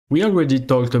We already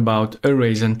talked about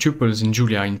arrays and tuples in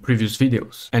Julia in previous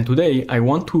videos, and today I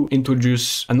want to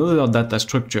introduce another data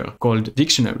structure called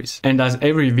dictionaries. And as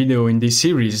every video in this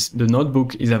series, the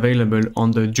notebook is available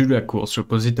on the Julia course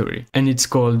repository, and it's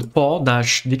called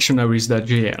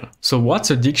for-dictionaries.jl. So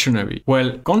what's a dictionary?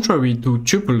 Well, contrary to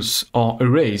tuples or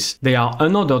arrays, they are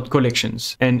unordered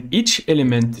collections, and each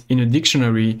element in a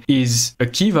dictionary is a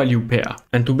key-value pair.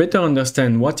 And to better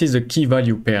understand what is a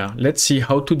key-value pair, let's see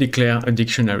how to declare a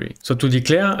dictionary. So to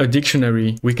declare a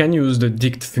dictionary, we can use the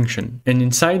dict function. And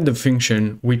inside the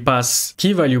function, we pass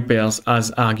key value pairs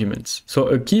as arguments. So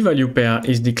a key value pair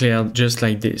is declared just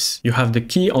like this. You have the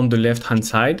key on the left-hand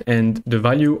side and the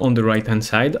value on the right-hand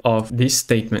side of this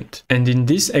statement. And in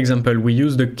this example, we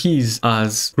use the keys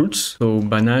as fruits, so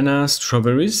bananas,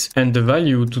 strawberries, and the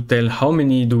value to tell how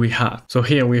many do we have. So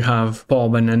here we have 4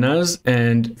 bananas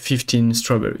and 15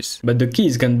 strawberries. But the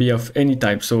keys can be of any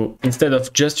type. So instead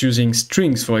of just using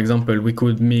strings, for example, we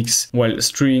could mix,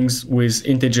 strings with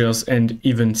integers and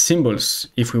even symbols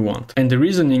if we want. And the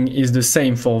reasoning is the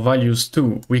same for values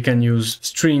too. We can use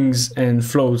strings and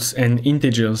floats and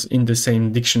integers in the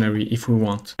same dictionary if we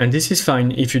want. And this is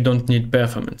fine if you don't need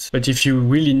performance. But if you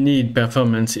really need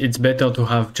performance, it's better to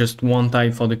have just one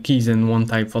type for the keys and one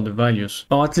type for the values,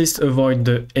 or at least avoid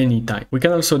the any type. We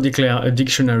can also declare a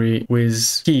dictionary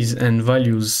with keys and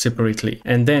values separately,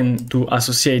 and then to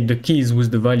associate the keys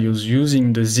with the values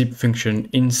using the zip function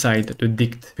inside the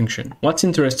dict function. What's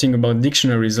interesting about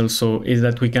dictionaries also is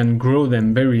that we can grow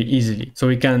them very easily. So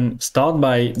we can start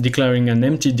by declaring an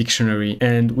empty dictionary,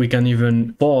 and we can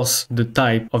even force the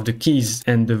type of the keys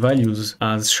and the values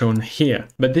as shown here.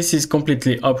 But this is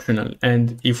completely optional,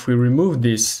 and if we remove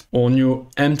this, our new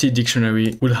empty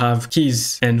dictionary will have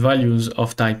keys and values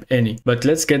of type any. But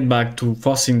let's get back to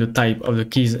forcing the type of the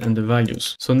keys and the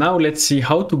values. So now let's see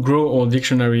how to grow our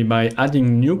dictionary by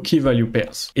adding new key value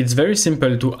pairs. It's very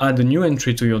simple to add a new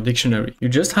entry to your dictionary. You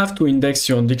just have to index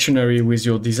your dictionary with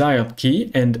your desired key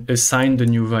and assign the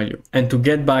new value. And to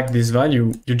get back this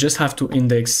value, you just have to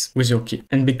index with your key.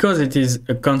 And because it is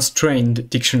a constrained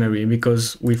dictionary,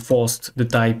 because we forced the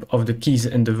type of the keys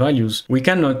and the values, we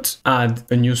cannot add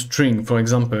a new string, for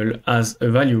example, as a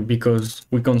value because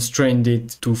we constrained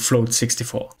it to float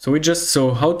 64. So we just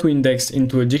saw how to index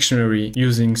into a dictionary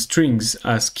using strings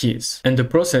as keys. And the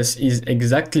process is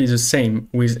exactly the same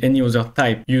with any other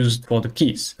type used for the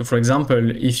keys. So for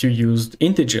example, if you used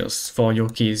integers for your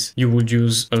keys, you would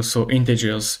use also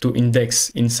integers to index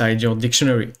inside your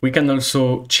dictionary. We can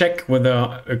also check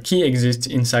whether a key exists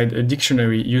inside a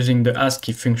dictionary using the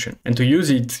ASCII function. And to use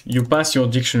it, you pass your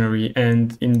dictionary,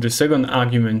 and in the second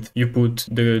argument, you put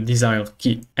the desired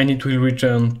key. And it will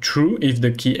return true if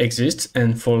the key exists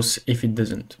and false if it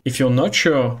doesn't. If you're not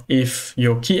sure if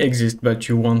your key exists, but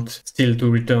you want still to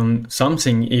return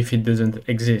something if it doesn't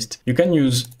exist, you can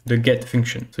use the get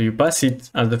function. So you pass it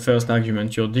as the first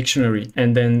argument, your dictionary,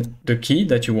 and then the key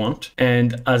that you want.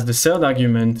 And as the third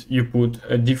argument, you put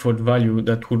a default value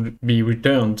that would be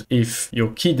returned if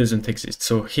your key doesn't exist.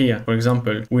 So here, for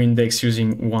example, we index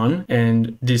using 1,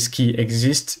 and this key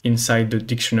exists inside the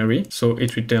dictionary, so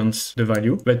it returns the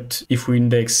value. But if we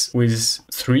index with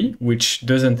 3, which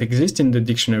doesn't exist in the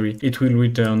dictionary, it will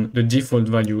return the default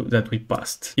value that we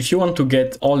passed. If you want to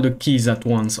get all the keys at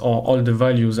once or all the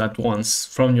values at once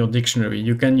from your dictionary,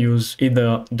 you can use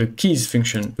either the keys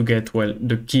function to get,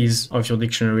 the keys of your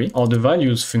dictionary, or the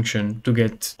values function to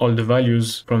get all the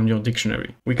values from your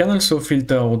dictionary. We can also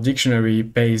filter our dictionary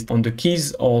based on the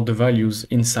keys or the values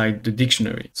inside the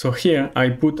dictionary. So here I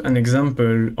put an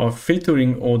example of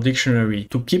filtering our dictionary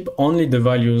to keep only the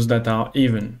values that are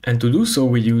even. And to do so,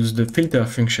 we use the filter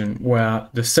function, where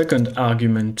the second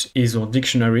argument is our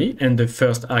dictionary and the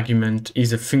first argument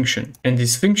is a function. And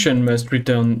this function must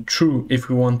return true if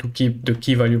we want to keep the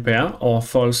key value pair, or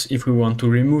false if we want to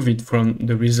remove it from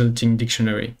the resulting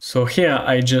dictionary. So here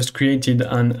I just created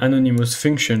an anonymous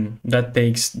function that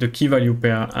takes the key value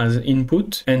pair as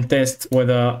input and tests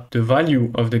whether the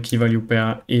value of the key value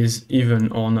pair is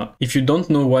even or not. If you don't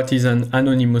know what is an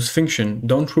anonymous function,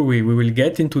 don't worry, we will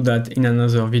get into that in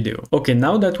another video. Okay,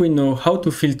 now that we know how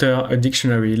to filter a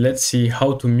dictionary, let's see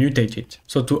how to mutate it.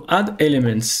 So to add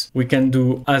elements, we can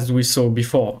do as we saw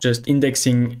before, just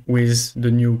indexing with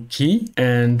the new key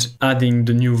and adding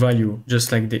the new value,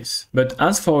 just like this. But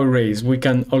as for arrays, we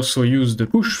can also use the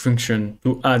push function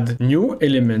to add new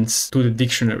elements to the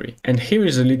dictionary. And here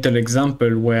is a little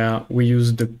example where we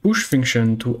use the push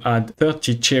function to add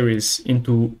 30 cherries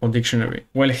into our dictionary.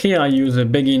 Well, here I use a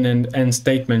begin and end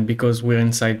statement because we're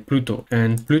inside Pluto,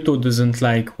 and Pluto doesn't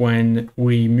like when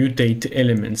we mutate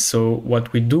elements. So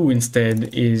what we do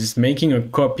instead is making a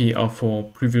copy of our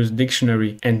previous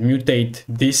dictionary and and mutate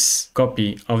this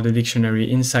copy of the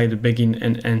dictionary inside the begin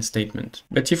and end statement.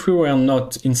 But if we were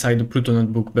not inside the Pluto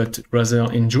Notebook, but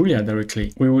rather in Julia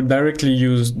directly, we would directly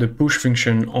use the push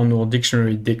function on our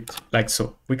dictionary dict, like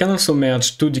so. We can also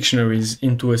merge two dictionaries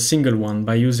into a single one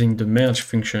by using the merge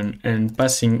function and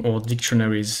passing our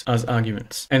dictionaries as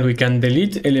arguments. And we can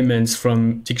delete elements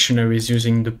from dictionaries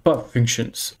using the pop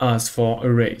functions as for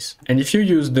arrays. And if you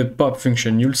use the pop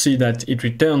function, you'll see that it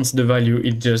returns the value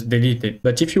it just deleted.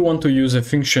 But if you want to use a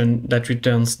function that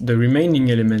returns the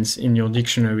remaining elements in your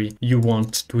dictionary, you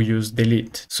want to use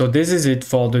delete. So this is it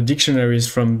for the dictionaries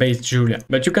from base Julia.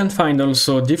 But you can find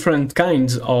also different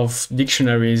kinds of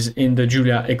dictionaries in the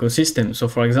Julia ecosystem. So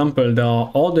for example, there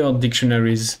are ordered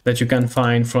dictionaries that you can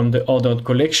find from the ordered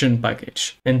collection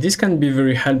package. And this can be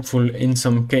very helpful in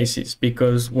some cases,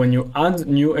 because when you add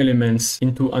new elements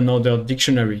into an ordered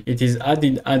dictionary, it is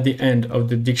added at the end of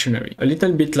the dictionary. A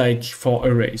little bit like for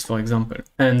arrays, for example.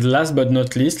 And last but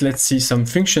not least, let's see some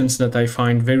functions that I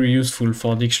find very useful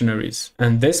for dictionaries.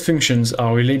 And these functions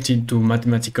are related to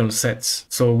mathematical sets.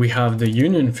 So we have the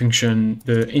union function,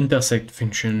 the intersect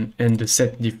function, and the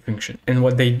setDiff function. And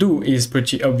what they do is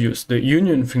pretty obvious. The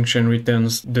union function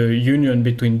returns the union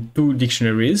between two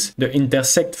dictionaries, the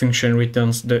intersect function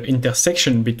returns the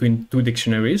intersection between two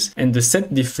dictionaries, and the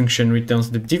setDiff function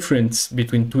returns the difference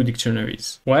between two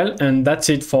dictionaries. Well, and that's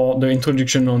it for the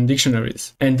introduction on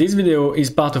dictionaries. And this video is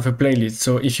part of a playlist,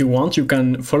 so if you want, you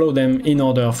can follow them in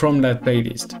order from that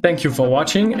playlist. Thank you for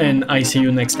watching, and I see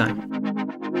you next time.